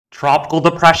Tropical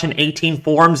Depression 18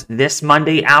 forms this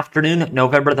Monday afternoon,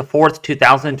 November the 4th,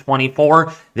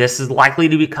 2024. This is likely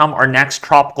to become our next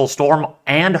tropical storm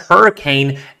and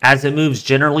hurricane as it moves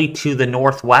generally to the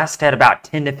northwest at about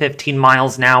 10 to 15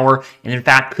 miles an hour, and in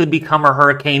fact could become a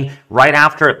hurricane right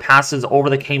after it passes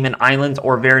over the Cayman Islands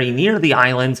or very near the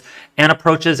islands and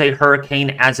approaches a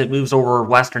hurricane as it moves over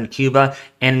western Cuba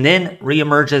and then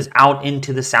reemerges out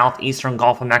into the southeastern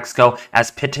Gulf of Mexico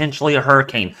as potentially a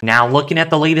hurricane. Now, looking at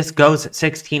the latest GOES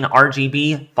 16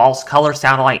 RGB false color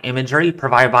satellite imagery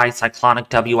provided by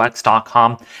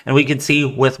cyclonicwx.com, and we can see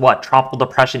with what Tropical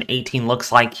Depression 18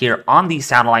 looks like here on the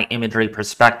satellite imagery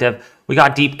perspective. We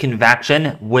got deep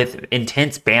convection with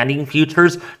intense banding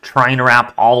futures trying to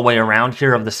wrap all the way around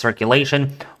here of the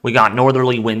circulation. We got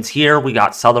northerly winds here. We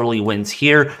got southerly winds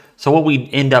here. So what we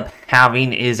end up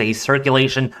having is a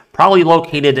circulation probably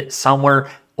located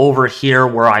somewhere over here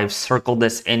where I've circled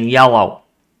this in yellow.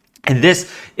 And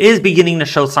this is beginning to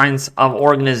show signs of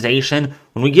organization.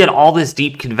 When we get all this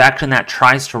deep convection that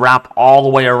tries to wrap all the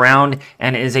way around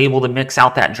and is able to mix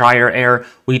out that drier air,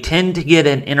 we tend to get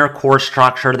an inner core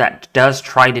structure that does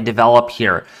try to develop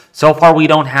here. So far, we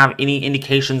don't have any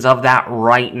indications of that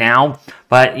right now,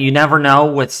 but you never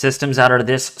know with systems that are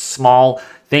this small.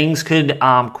 Things could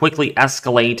quickly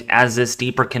escalate as this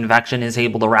deeper convection is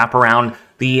able to wrap around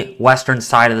the western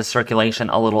side of the circulation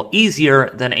a little easier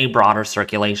than a broader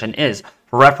circulation is.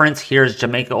 For reference, here's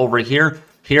Jamaica over here.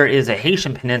 Here is a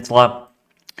Haitian peninsula.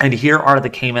 And here are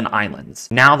the Cayman Islands.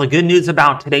 Now, the good news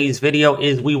about today's video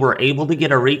is we were able to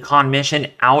get a recon mission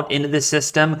out into the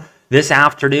system this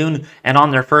afternoon, and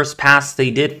on their first pass,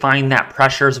 they did find that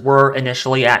pressures were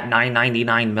initially at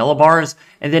 999 millibars,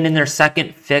 and then in their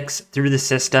second fix through the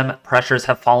system, pressures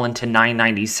have fallen to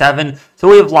 997, so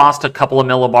we have lost a couple of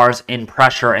millibars in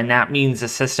pressure, and that means the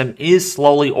system is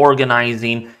slowly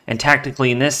organizing, and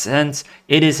technically in this sense,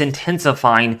 it is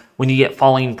intensifying when you get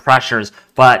falling pressures,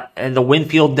 but the wind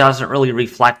field doesn't really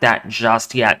reflect that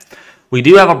just yet. We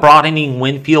do have a broadening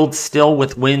wind field still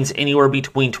with winds anywhere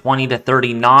between 20 to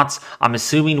 30 knots. I'm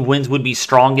assuming winds would be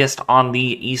strongest on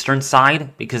the eastern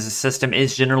side because the system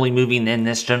is generally moving in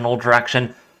this general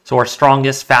direction. So our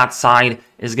strongest fat side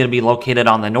is going to be located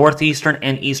on the northeastern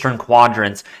and eastern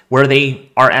quadrants, where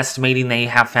they are estimating they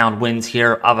have found winds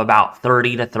here of about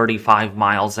 30 to 35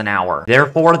 miles an hour.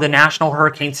 Therefore, the National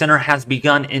Hurricane Center has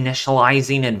begun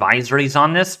initializing advisories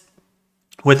on this,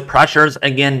 with pressures,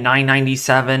 again,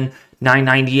 997,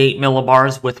 998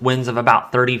 millibars with winds of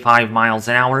about 35 miles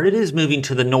an hour. It is moving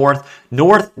to the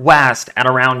northwest at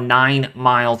around 9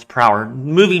 miles per hour,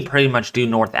 moving pretty much due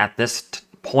north at this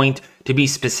point, to be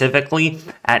specifically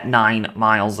at 9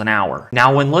 miles an hour.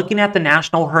 Now, when looking at the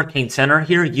National Hurricane Center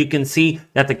here, you can see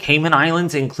that the Cayman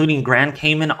Islands, including Grand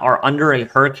Cayman, are under a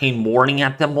hurricane warning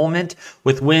at the moment,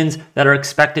 with winds that are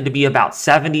expected to be about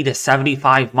 70 to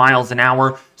 75 miles an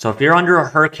hour. So if you're under a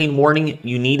hurricane warning,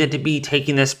 you needed to be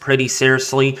taking this pretty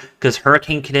seriously because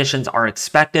hurricane conditions are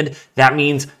expected. That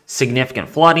means significant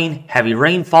flooding, heavy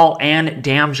rainfall, and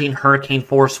damaging hurricane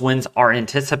force winds are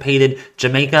anticipated.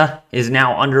 Jamaica is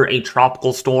now under a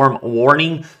tropical storm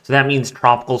warning, so that means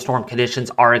tropical storm conditions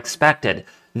are expected.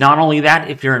 Not only that,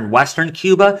 if you're in western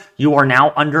Cuba, you are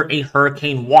now under a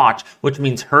hurricane watch, which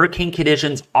means hurricane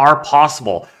conditions are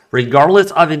possible.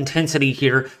 Regardless of intensity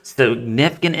here,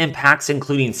 significant impacts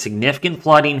including significant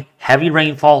flooding, heavy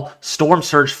rainfall, storm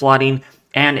surge flooding,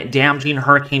 and damaging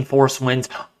hurricane force winds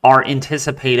are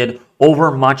anticipated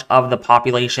over much of the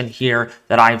population here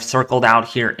that I've circled out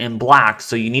here in black.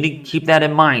 So you need to keep that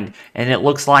in mind. And it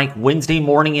looks like Wednesday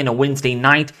morning and a Wednesday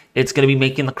night, it's going to be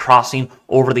making the crossing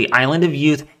over the island of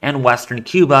Youth and western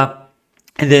Cuba,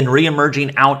 and then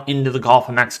re-emerging out into the Gulf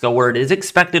of Mexico, where it is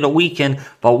expected to weaken,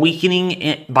 but weakening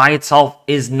it by itself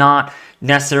is not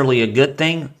necessarily a good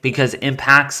thing because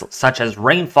impacts such as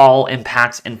rainfall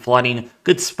impacts and flooding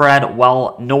could spread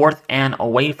well north and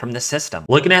away from the system.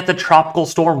 Looking at the tropical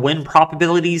storm wind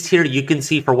probabilities here, you can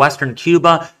see for western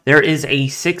Cuba, there is a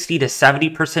 60 to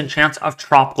 70% chance of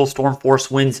tropical storm force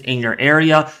winds in your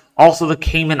area. Also, the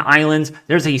Cayman Islands,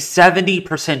 there's a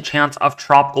 70% chance of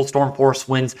tropical storm force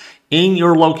winds in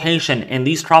your location. And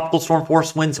these tropical storm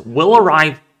force winds will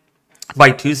arrive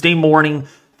by Tuesday morning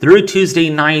through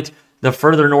Tuesday night. The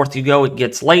further north you go, it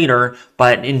gets later.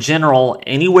 But in general,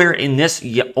 anywhere in this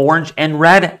orange and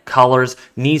red colors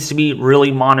needs to be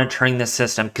really monitoring the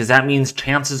system, because that means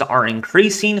chances are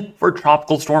increasing for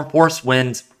tropical storm force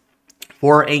winds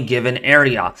for a given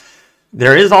area.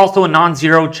 There is also a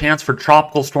non-zero chance for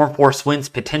tropical storm force winds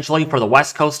potentially for the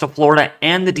west coast of Florida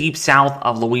and the deep south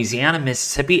of Louisiana,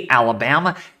 Mississippi,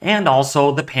 Alabama, and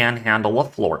also the panhandle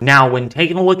of Florida. Now, when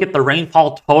taking a look at the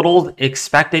rainfall totals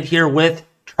expected here with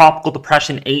Tropical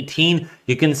Depression 18,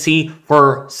 you can see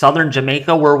for southern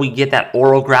Jamaica where we get that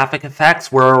orographic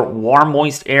effects where warm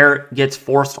moist air gets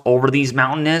forced over these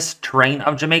mountainous terrain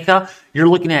of Jamaica, you're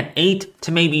looking at 8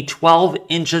 to maybe 12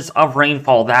 inches of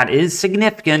rainfall. That is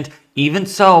significant. Even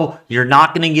so, you're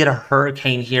not going to get a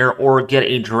hurricane here or get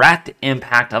a direct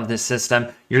impact of this system.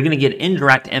 You're going to get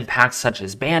indirect impacts such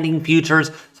as banding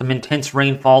futures, some intense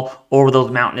rainfall over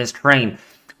those mountainous terrain.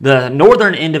 The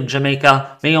northern end of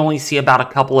Jamaica may only see about a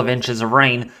couple of inches of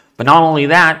rain, but not only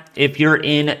that, if you're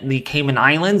in the Cayman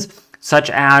Islands, such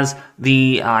as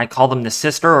the, I call them the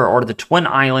sister or the twin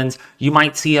islands, you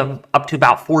might see up to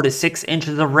about 4 to 6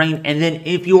 inches of rain. And then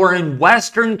if you are in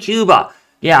western Cuba,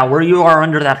 yeah, where you are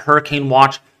under that hurricane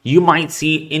watch, you might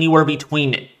see anywhere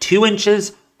between 2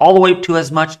 inches all the way up to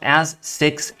as much as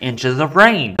 6 inches of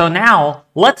rain. So now,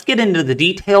 let's get into the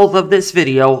details of this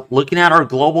video, looking at our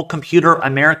Global Computer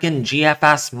American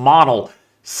GFS model,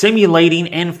 simulating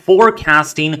and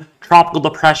forecasting Tropical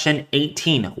Depression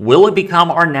 18. Will it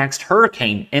become our next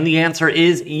hurricane? And the answer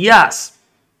is yes.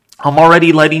 I'm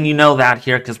already letting you know that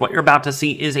here because what you're about to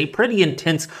see is a pretty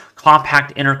intense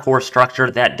compact inner core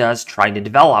structure that does try to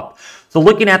develop. So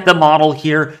looking at the model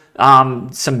here,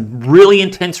 some really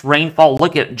intense rainfall.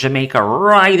 Look at Jamaica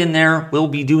right in there. We'll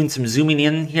be doing some zooming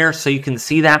in here so you can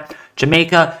see that.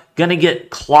 Jamaica gonna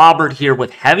get clobbered here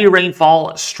with heavy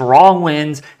rainfall, strong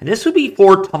winds, and this would be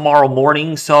for tomorrow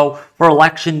morning. So for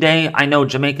election day, I know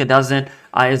Jamaica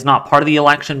is not part of the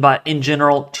election, but in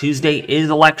general, Tuesday is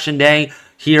election day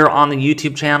here on the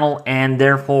YouTube channel, and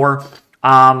therefore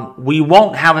we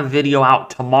won't have a video out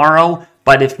tomorrow,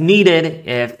 but if needed,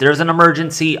 if there's an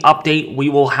emergency update, we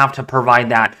will have to provide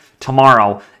that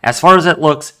tomorrow. As far as it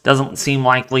looks, doesn't seem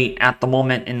likely at the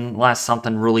moment unless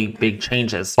something really big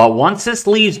changes. But once this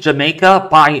leaves Jamaica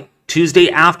by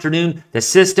Tuesday afternoon, the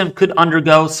system could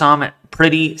undergo some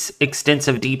pretty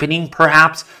extensive deepening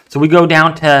perhaps. So we go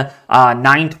down to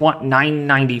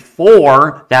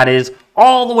 994, that is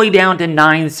all the way down to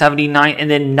 979 and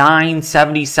then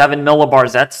 977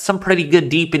 millibars. That's some pretty good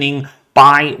deepening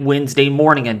by Wednesday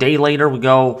morning. A day later, we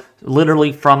go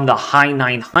literally from the high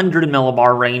 900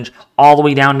 millibar range all the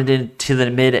way down to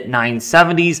the mid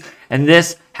 970s. And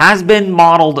this has been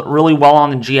modeled really well on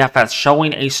the GFS,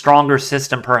 showing a stronger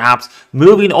system perhaps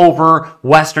moving over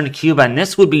western Cuba. And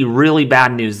this would be really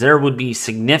bad news. There would be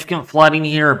significant flooding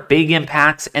here, big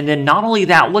impacts. And then not only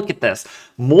that, look at this.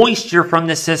 Moisture from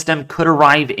the system could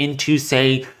arrive into,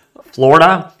 say,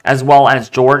 Florida, as well as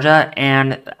Georgia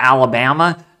and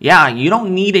Alabama. Yeah, you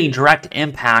don't need a direct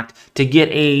impact to get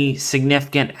a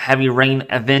significant heavy rain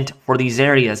event for these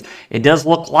areas. It does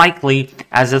look likely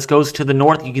as this goes to the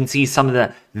north. You can see some of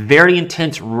the very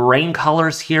intense rain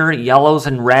colors here. Yellows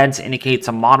and reds indicate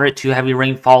some moderate to heavy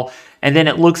rainfall. And then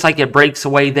it looks like it breaks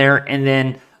away there, and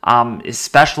then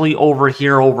especially over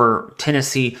here over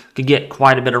Tennessee could get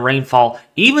quite a bit of rainfall.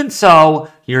 Even so,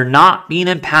 you're not being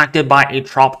impacted by a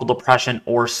tropical depression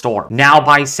or storm. Now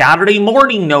by Saturday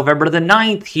morning, November the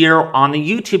 9th, here on the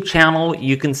YouTube channel,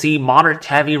 you can see moderate to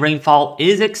heavy rainfall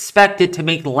is expected to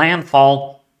make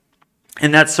landfall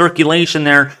in that circulation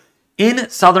there in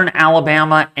southern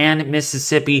Alabama and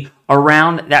Mississippi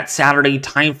around that Saturday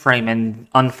time frame. And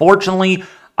unfortunately,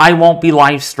 I won't be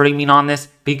live streaming on this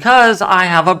because I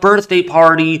have a birthday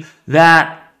party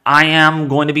that I am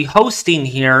going to be hosting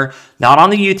here, not on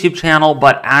the YouTube channel,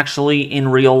 but actually in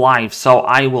real life. So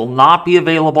I will not be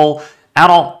available at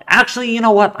all. Actually, you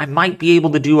know what? I might be able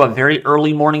to do a very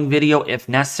early morning video if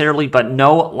necessarily, but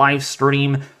no live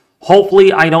stream.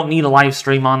 Hopefully, I don't need a live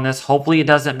stream on this. Hopefully, it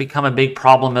doesn't become a big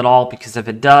problem at all, because if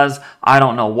it does, I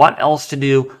don't know what else to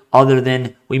do other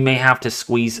than we may have to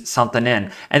squeeze something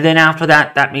in. And then after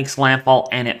that, that makes landfall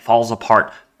and it falls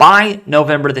apart by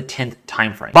November the 10th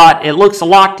timeframe. But it looks a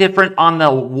lot different on the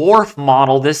WRF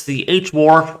model. This is the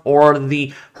HWRF, or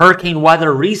the Hurricane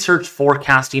Weather Research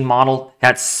Forecasting model,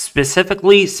 that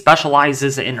specifically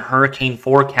specializes in hurricane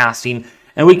forecasting.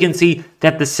 And we can see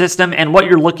that the system, and what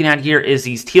you're looking at here is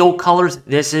these teal colors.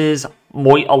 This is a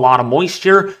lot of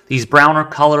moisture. These browner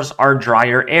colors are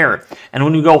drier air. And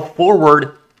when we go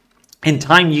forward in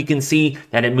time, you can see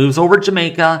that it moves over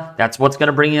Jamaica. That's what's going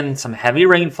to bring in some heavy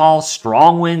rainfall,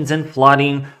 strong winds, and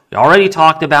flooding. We already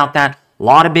talked about that. A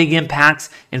lot of big impacts.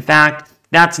 In fact,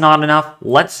 that's not enough.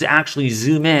 Let's actually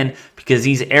zoom in, because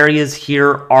these areas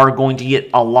here are going to get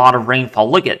a lot of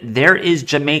rainfall. Look at, there is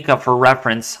Jamaica for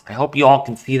reference. I hope you all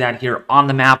can see that here on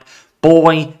the map.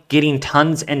 Boy, getting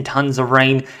tons and tons of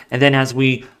rain. And then as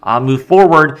we move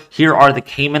forward, here are the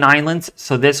Cayman Islands.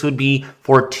 So this would be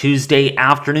for Tuesday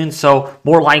afternoon. So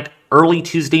more like early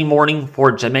Tuesday morning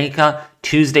for Jamaica,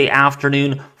 Tuesday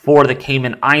afternoon for the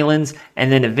Cayman Islands.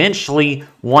 And then eventually,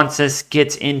 once this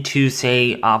gets into,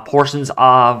 say, portions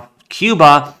of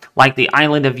Cuba, like the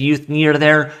island of Youth near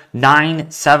there,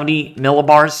 970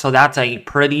 millibars. So that's a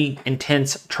pretty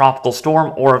intense tropical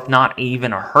storm, or if not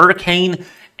even a hurricane.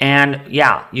 And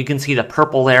yeah, you can see the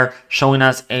purple there showing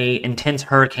us a intense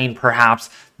hurricane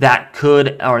perhaps that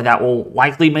could, or that will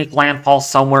likely make landfall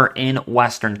somewhere in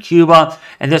western Cuba.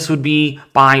 And this would be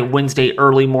by Wednesday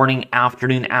early morning,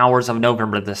 afternoon hours of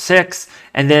November the 6th.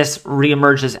 And this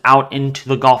reemerges out into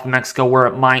the Gulf of Mexico, where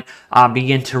it might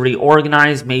begin to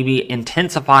reorganize, maybe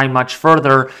intensify much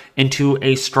further into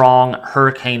a strong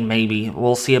hurricane maybe.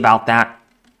 We'll see about that.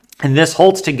 And this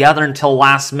holds together until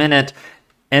last minute,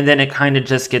 and then it kind of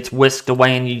just gets whisked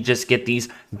away, and you just get these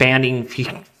banding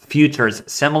futures,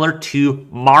 similar to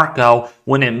Marco.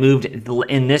 When it moved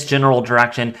in this general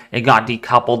direction, it got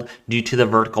decoupled due to the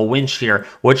vertical wind shear,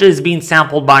 which is being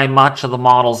sampled by much of the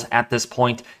models at this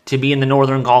point to be in the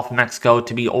northern Gulf of Mexico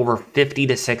to be over 50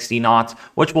 to 60 knots,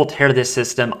 which will tear this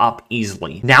system up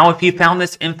easily. Now, if you found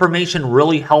this information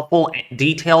really helpful,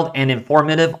 detailed, and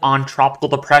informative on Tropical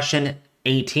Depression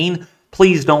 18,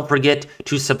 please don't forget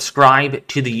to subscribe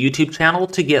to the YouTube channel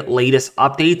to get latest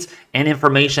updates and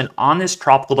information on this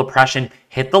tropical depression.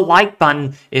 Hit the like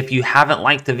button if you haven't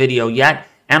liked the video yet,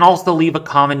 and also leave a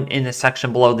comment in the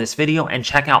section below this video, and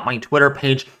check out my Twitter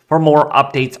page for more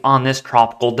updates on this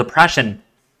tropical depression.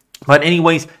 But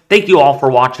anyways, thank you all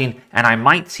for watching, and I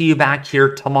might see you back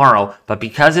here tomorrow. But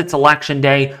because it's election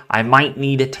day, I might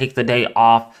need to take the day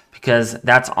off, because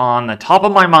that's on the top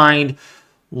of my mind.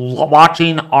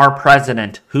 Watching our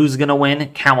president. Who's going to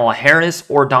win, Kamala Harris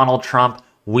or Donald Trump?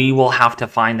 We will have to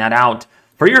find that out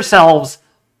for yourselves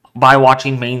by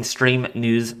watching mainstream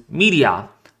news media.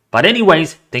 But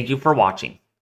anyways, thank you for watching.